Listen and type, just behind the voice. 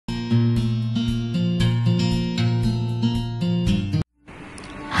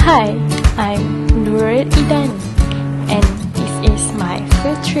Hi, I'm Nurul Idani, and this is my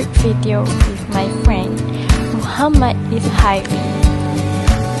field trip video with my friend Muhammad Izzhairie.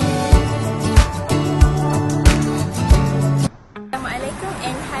 Assalamualaikum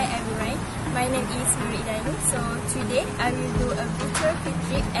and hi everyone. My name is Nurul Idani. So today I will do a virtual field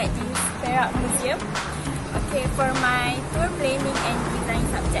trip at this Perak museum. Okay, for my tour planning and design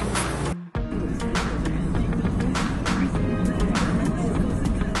subject.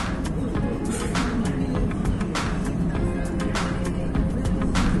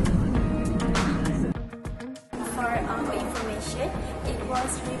 It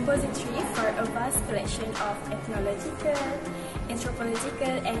was repository for a vast collection of ethnological,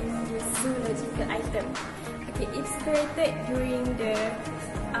 anthropological, and zoological items. Okay, it's created during the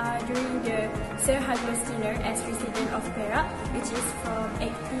Sir Hagos dinner as President of Perak, which is from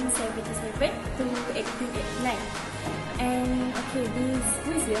 1877 to 1889. And okay, this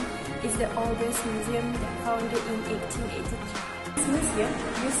museum is the oldest museum founded in 1883. This museum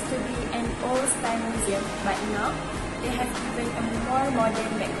used to be an old-style museum, but now they have given a more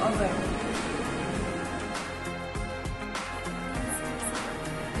modern makeover.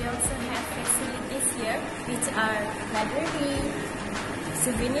 We also have facilities here, which are library,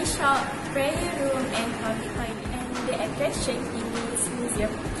 souvenir shop, prayer room, and public toilet. And the attractions in this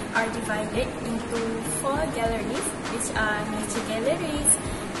museum are divided into 4 galleries, which are nature galleries,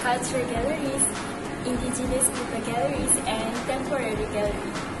 cultural galleries, indigenous people galleries, and temporary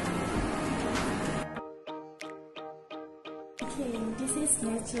galleries. Okay, this is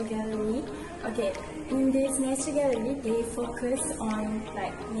nature gallery. Okay, in this nature gallery, they focus on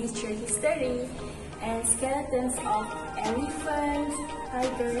like nature history and skeletons of elephants,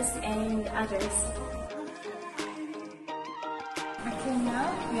 tigers, and others. Okay,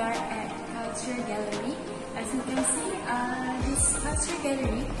 now we are at culture gallery. As you can see, this culture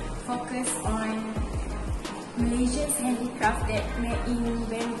gallery focus on Malaysia's handicraft that made in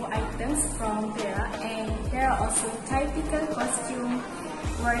bamboo items from Perak, and there are also typical costumes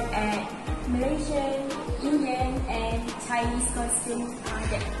worn at Malaysian, Indian, and Chinese costumes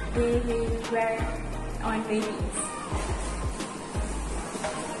that they will wear on weddings.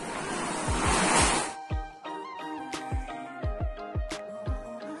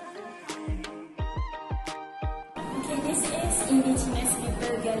 Okay, this is Indigenous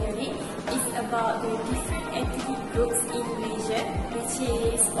People Gallery. It's about the different ethnic groups in Malaysia, which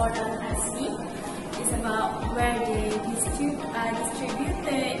is orang asli. It's about where they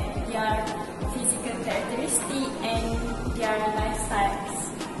distributed their physical characteristics and their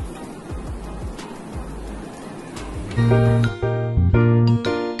lifestyles.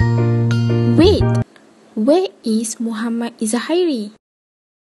 Wait, where is Muhammad Izzhairie?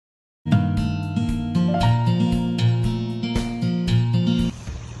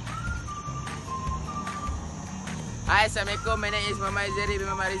 Hi, Assalamualaikum. My name is Muhammad Izzhairie bin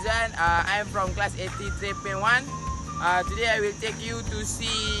Muhammad Rizwan. I am from class 83.1. Today I will take you to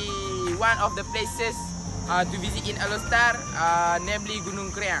see one of the places to visit in Alor, namely Gunung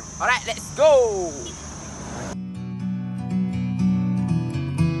Keriang. Alright, let's go!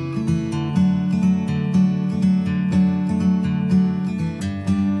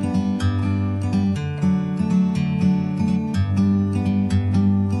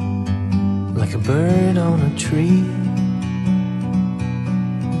 Like a bird on a tree,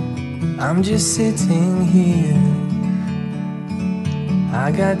 I'm just sitting here.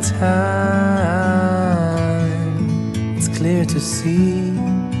 I got time, it's clear to see.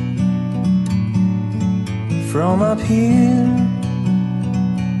 From up here,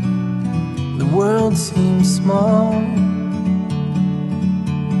 the world seems small.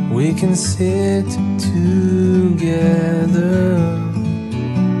 We can sit together.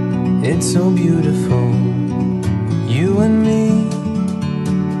 It's so beautiful, you and me.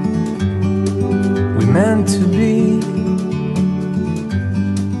 We meant to be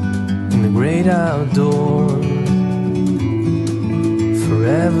in the great outdoors,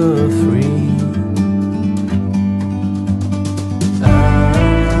 forever free.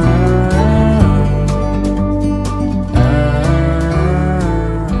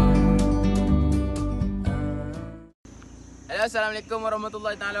 Assalamualaikum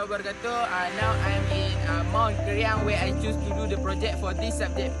warahmatullahi taala wabarakatuh. Now I am in Mount Keriang, where I choose to do the project for this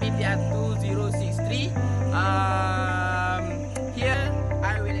subject PTR 2063. Here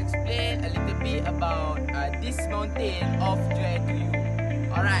I will explain a little bit about this mountain of joy to you.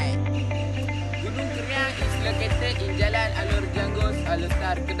 Alright, Gunung Keriang is located in Jalan Alor Janggos, Alor,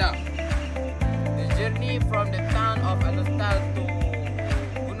 Kedah. The journey from the town of Alor to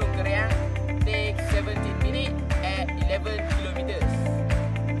Gunung Keriang takes 17 minutes at 11 kilometers.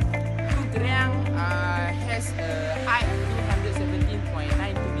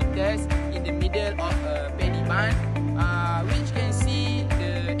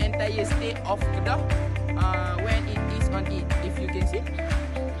 entire state of Kedah when it is on it. If you can see,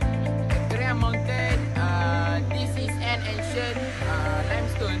 the Keriang Mountain, this is an ancient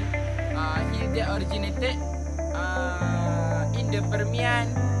limestone hill that originated in the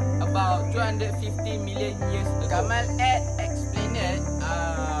Permian about 250 million years ago. Kamal had explained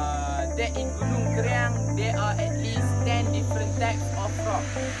that in Gunung Keriang there are at least 10 different types of rock.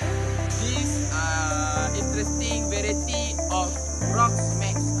 This interesting variety of rocks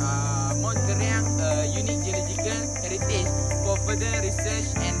makes Mount Keriang a unique geological heritage for further research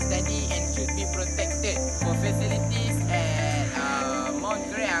and study and should be protected. For facilities at Mount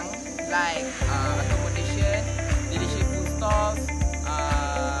Keriang like accommodation, delicious food stalls,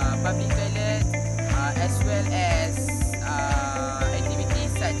 public toilets, as well as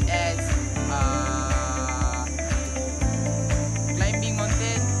activities such as climbing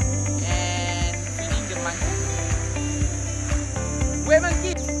mountain and feeding the monkey. Where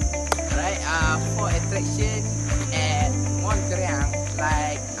monkey? Right, for attraction at Mount Keriang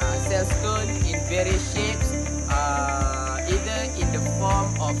like sandstone in various shapes, either in the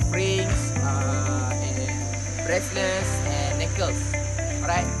form of rings, and bracelets and necklaces.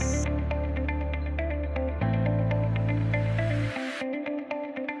 Alright.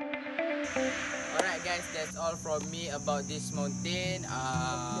 Alright guys, that's all from me about this mountain.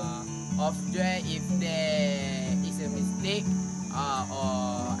 Off track if there is a mistake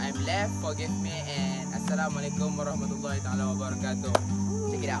or I'm left, forgive me, and Assalamualaikum warahmatullahi taala wabarakatuh.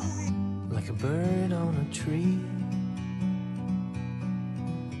 Check it out. Like a bird on a tree,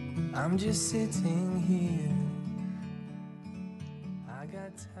 I'm just sitting here. I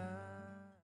got time.